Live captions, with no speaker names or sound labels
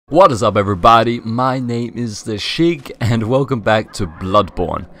What is up, everybody? My name is the Shig and welcome back to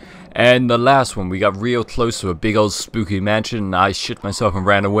Bloodborne. And the last one we got real close to a big old spooky mansion and I shit myself and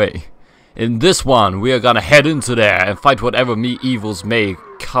ran away. In this one we are gonna head into there and fight whatever evils may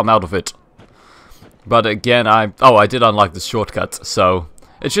come out of it. But again I did unlock the shortcut, so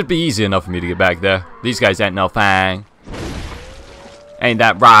it should be easy enough for me to get back there. These guys ain't no fang. Ain't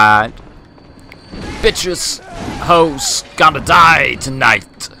that right? Bitches, hoes, gonna die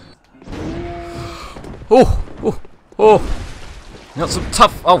tonight. Oh. Got some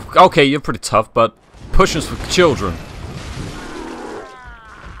tough. Oh, okay, you're pretty tough, but pushing's for children.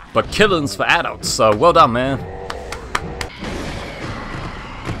 But killing's for adults, so well done, man.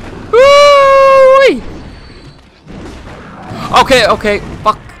 Woo-wee! Okay,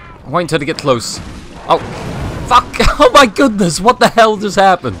 fuck. I'm waiting until they get close. Oh, fuck. Oh my goodness, what the hell just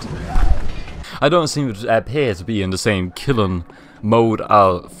happened? I don't seem to appear to be in the same killing mode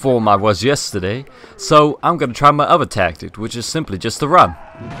form I was yesterday, so I'm gonna try my other tactic, which is simply just to run.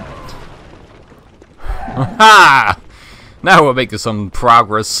 Ha! Now we're making some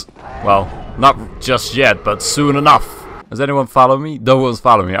progress. Well, not just yet, but soon enough. Does anyone follow me? No one's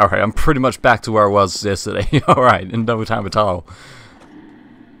following me. Alright, I'm pretty much back to where I was yesterday. Alright, in no time at all.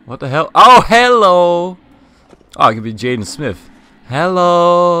 What the hell? Oh, hello! Oh, it could be Jaden Smith.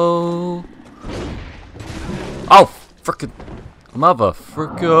 Hello! Oh, frickin'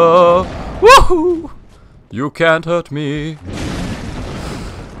 motherfucker! Woohoo! You can't hurt me.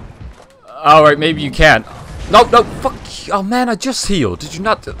 Alright, maybe you can. No, fuck. Oh man, I just healed. Did you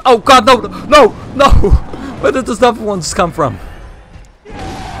not? Oh god, no! Where did this other one just come from?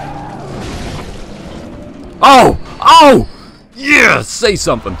 Oh! Yeah, say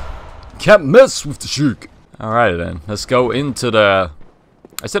something. Can't mess with the Shig. Alright then, let's go into the.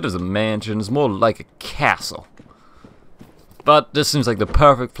 I said it was a mansion. It's more like a castle. But this seems like the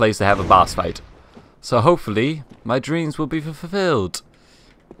perfect place to have a boss fight. So hopefully, my dreams will be fulfilled.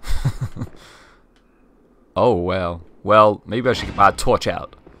 Oh, well. Well, maybe I should get my torch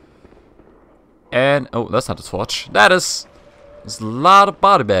out. And, oh, that's not a torch. That is. There's a lot of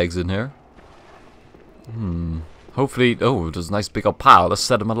body bags in here. Hopefully, oh, there's a nice big old pile. Let's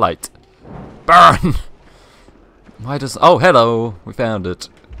set them alight. Burn! Why does. Oh, hello. We found it.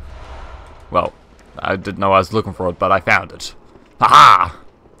 Well, I didn't know I was looking for it, but I found it. Haha!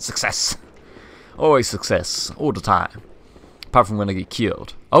 Success. Always success. All the time. Apart from when I get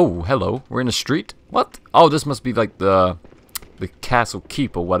killed. Oh, hello. We're in the street? What? Oh, this must be like the castle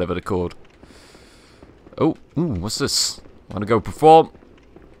keep or whatever they're called. Oh, what's this? Wanna go perform?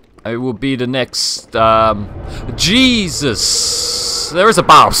 It will be the next, Jesus! There is a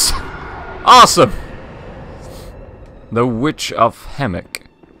boss! Awesome! The Witch of Hemwick.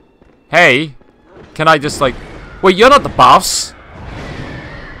 Hey! Can I just like... Wait, you're not the boss!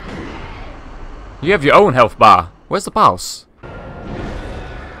 You have your own health bar. Where's the boss?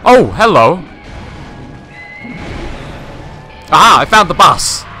 Oh, hello! Ah, I found the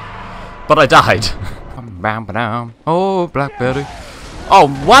boss! But I died. Oh, Blackberry. Oh,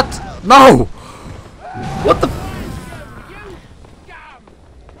 what? No! What the...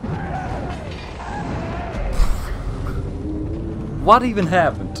 What even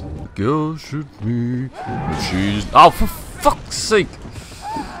happened? Girl shoot me. She's... Oh, for fuck's sake!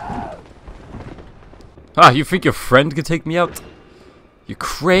 Ah, you think your friend could take me out? You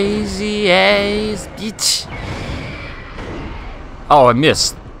crazy ass bitch! Oh, I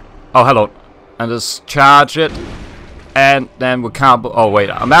missed. Oh, hello. And just charge it. And then we combo. Oh, wait.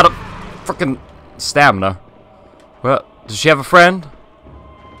 I'm out of freaking stamina. Well, does she have a friend?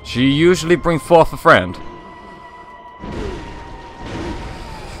 She usually brings forth a friend.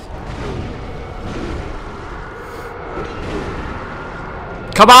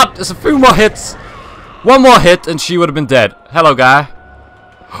 Come on! There's a few more hits. One more hit and she would have been dead. Hello, guy.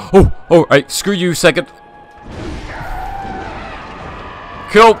 Oh, right. Screw you, second.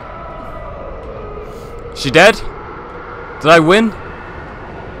 Cool. She dead? Did I win?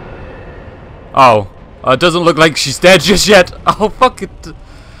 Oh. It doesn't look like she's dead just yet. Oh, fuck it.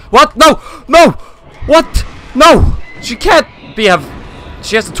 What? No! What? No! She can't be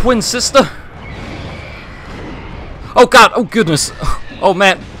she has a twin sister? Oh, God. Oh, goodness. Oh,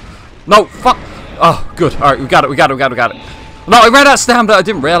 man. No, fuck. Oh, good. Alright, we got it. No, I ran out of stamina. I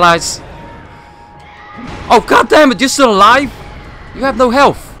didn't realize. Oh, god damn it. You're still alive? You have no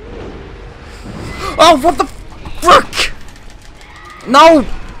health. Oh, what the frick? No!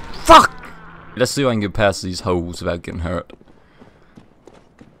 Fuck! Let's see if I can get past these hoes without getting hurt.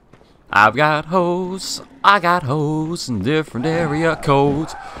 I've got hoes. I got hoes in different area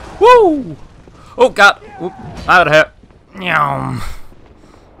codes. Woo! Oh, god. Oop. Out of here. Yum.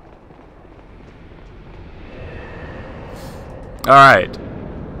 Alright.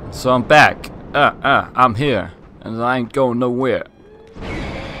 So I'm back. I'm here. And I ain't going nowhere.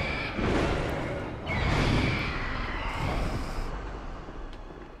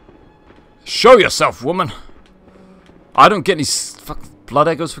 Show yourself, woman! I don't get any blood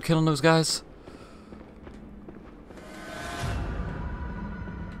echoes for killing those guys.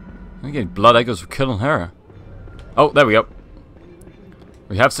 I'm getting blood echoes for killing her. Oh, there we go.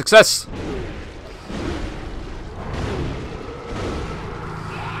 We have success!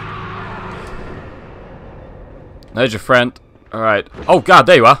 There's your friend. Alright. Oh god,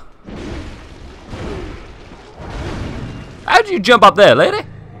 there you are. How'd you jump up there, lady?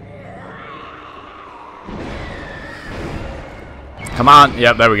 Come on.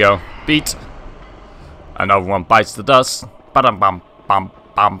 Yep, there we go. Beat. Another one bites the dust. Ba-dum bum bum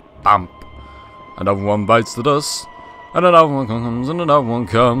bum bum. Another one bites the dust. And another one comes, and another one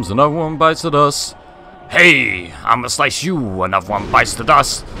comes, another one bites the dust. Hey, I'm gonna slice you. Another one bites the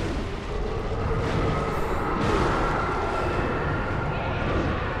dust.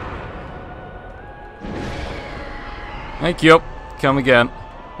 Thank you. Come again.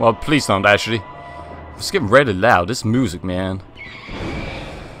 Well, please don't, actually. It's getting really loud. This music, man.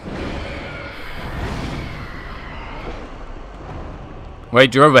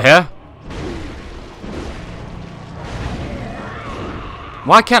 Wait, you're over here?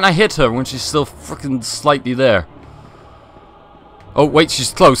 Why can't I hit her when she's still freaking slightly there? Oh, wait,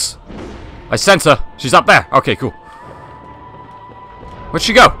 she's close. I sense her. She's up there. Okay, cool. Where'd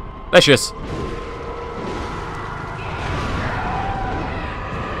she go? There she is.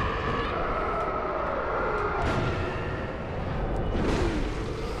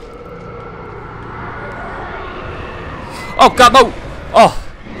 Oh god, no!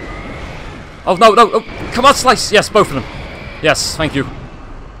 Oh! Oh no, no! Oh, come on, slice! Yes, both of them. Yes, thank you.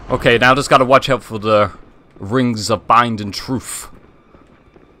 Okay, now just gotta watch out for the rings of binding truth.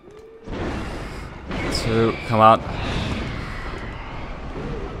 Two, come on.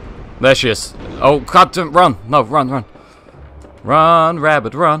 There she is. Oh god, don't run! No, run, run. Run,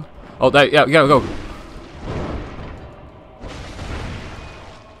 rabbit, run. Oh, there, yeah, go, go.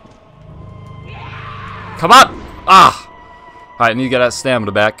 Come on! Ah! Alright, I need to get that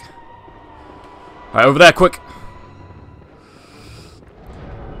stamina back. Alright, over there, quick.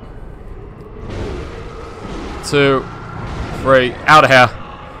 Two, three, out of here.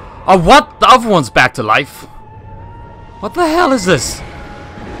 Oh, what? The other one's back to life. What the hell is this?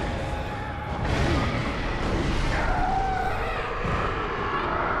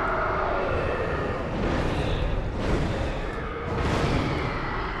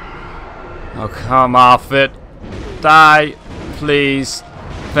 Oh, come off it. Die, please.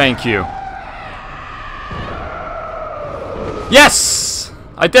 Thank you. Yes!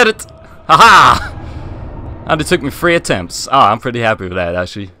 I did it! Haha! And it took me 3 attempts. I'm pretty happy with that,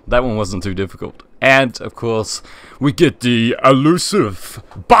 actually. That one wasn't too difficult. And, of course, we get the elusive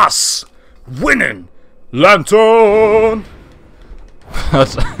boss winning lantern!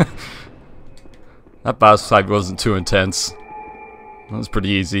 That boss fight wasn't too intense. That was pretty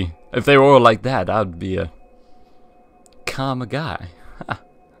easy. If they were all like that, I'd be a calmer guy.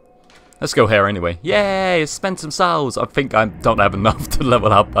 Let's go here anyway. Yay! Spent some souls. I think I don't have enough to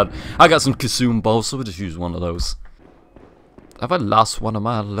level up, but I got some consume balls, so we'll just use one of those. Have I lost one of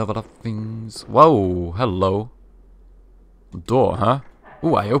my level up things? Whoa! Hello. Door, huh?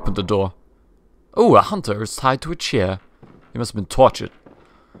 Ooh, I opened the door. Ooh, a hunter is tied to a chair. He must have been tortured.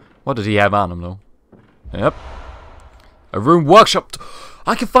 What did he have on him, though? Yep. A Rune Workshop Tool.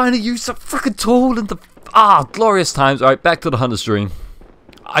 I can finally use a freaking tool in the... glorious times. Alright, back to the hunter stream.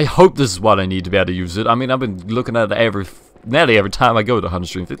 I hope this is what I need to be able to use it. I mean, I've been looking at it nearly every time I go to hunter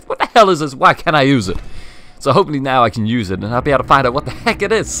stream. What the hell is this? Why can't I use it? So hopefully now I can use it and I'll be able to find out what the heck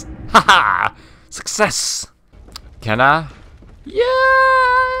it is. Haha! Success! Can I? Yes!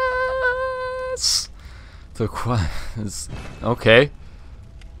 Okay.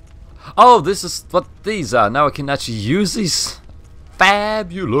 Oh, this is what these are. Now I can actually use these.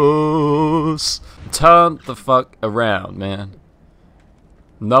 Fabulous! Turn the fuck around, man.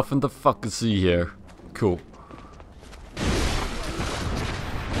 Nothing to fucking see here. Cool.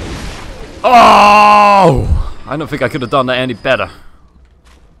 Oh! I don't think I could have done that any better.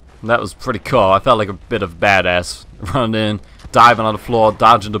 That was pretty cool. I felt like a bit of badass. Running in, diving on the floor,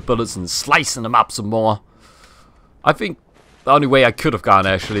 dodging the bullets, and slicing them up some more. I think the only way I could have gone,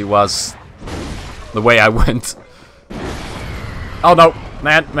 actually, was the way I went. Oh no,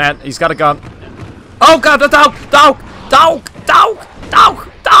 man, he's got a gun. Oh god, the dog!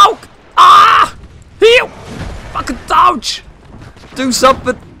 Ah! Heal! Fucking dodge! Do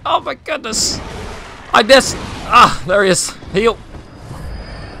something! Oh my goodness! I missed! Ah, there he is. Heal.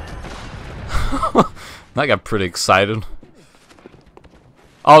 I got pretty excited.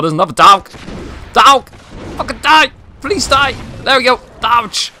 Oh, there's another dog. Dog! Fucking die! Please die! There we go.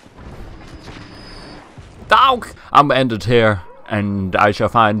 Ouch! Dog! I'm gonna end it here, and I shall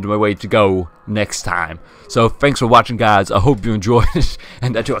find my way to go next time. So thanks for watching, guys. I hope you enjoyed it,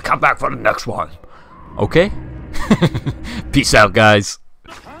 and that you'll come back for the next one. Okay? Peace out, guys.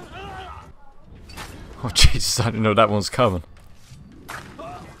 Oh Jesus, I didn't know that one was coming.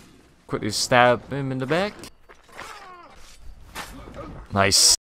 Quickly stab him in the back. Nice.